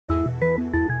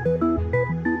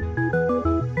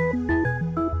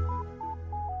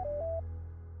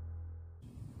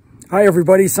Hi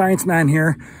everybody, ScienceMan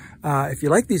here. If you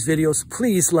like these videos,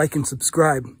 please like and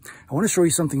subscribe. I want to show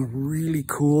you something really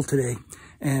cool today.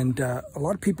 And a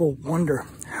lot of people wonder,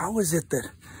 how is it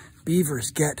that beavers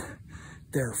get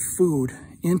their food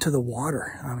into the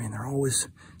water? I mean, they always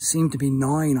seem to be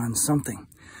gnawing on something.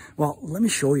 Well, let me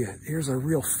show you. Here's a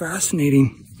real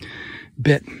fascinating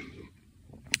bit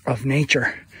of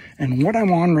nature. And what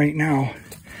I'm on right now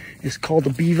is called the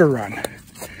Beaver Run.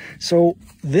 So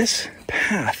this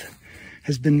path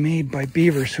has been made by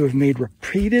beavers who have made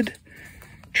repeated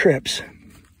trips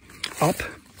up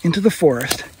into the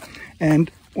forest.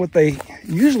 And what they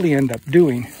usually end up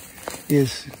doing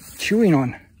is chewing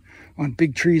on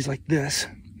big trees like this.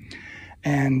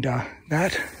 And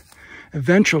that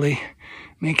eventually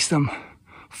makes them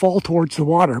fall towards the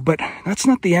water. But that's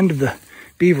not the end of the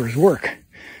beaver's work.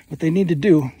 What they need to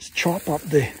do is chop up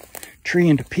the tree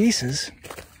into pieces,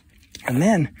 and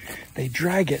then they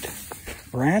drag it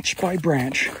branch by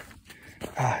branch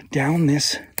down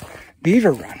this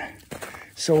beaver run.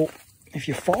 So if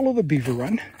you follow the beaver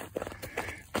run,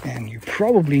 and you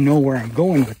probably know where I'm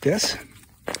going with this,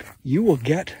 you will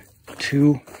get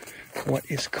to what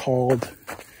is called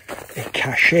a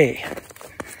cache.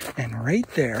 And right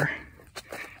there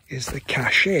is the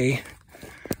cache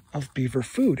of beaver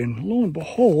food. And lo and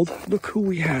behold, look who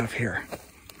we have here.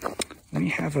 We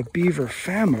have a beaver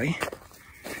family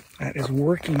that is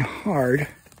working hard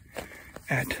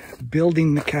at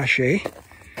building the cache.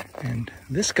 And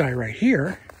this guy right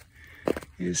here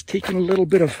is taking a little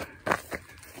bit of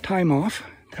time off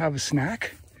to have a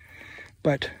snack.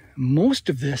 But most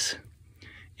of this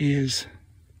is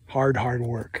hard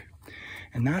work.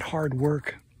 And that hard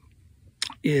work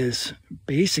is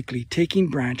basically taking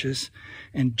branches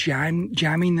and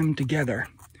jamming them together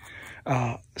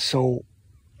so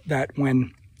that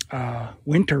when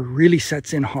winter really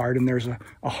sets in hard and there's a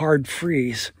hard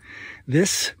freeze,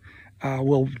 this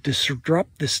will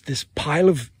disrupt, this pile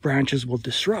of branches will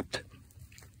disrupt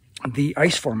the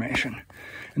ice formation.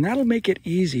 And that'll make it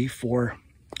easy for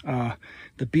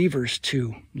the beavers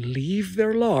to leave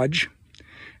their lodge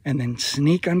and then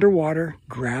sneak underwater,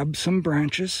 grab some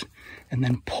branches, and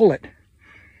then pull it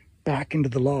back into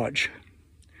the lodge.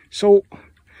 So,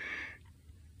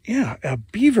 yeah, a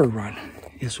beaver run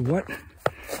is what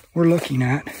we're looking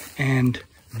at, and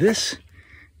this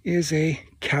is a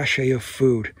cache of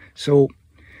food. So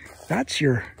that's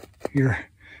your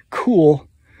cool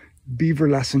beaver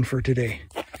lesson for today.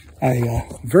 I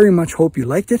very much hope you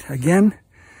liked it. Again,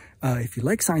 if you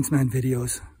like ScienceMan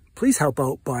videos, please help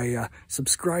out by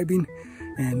subscribing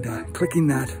and clicking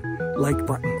that like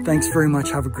button. Thanks very much.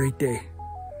 Have a great day.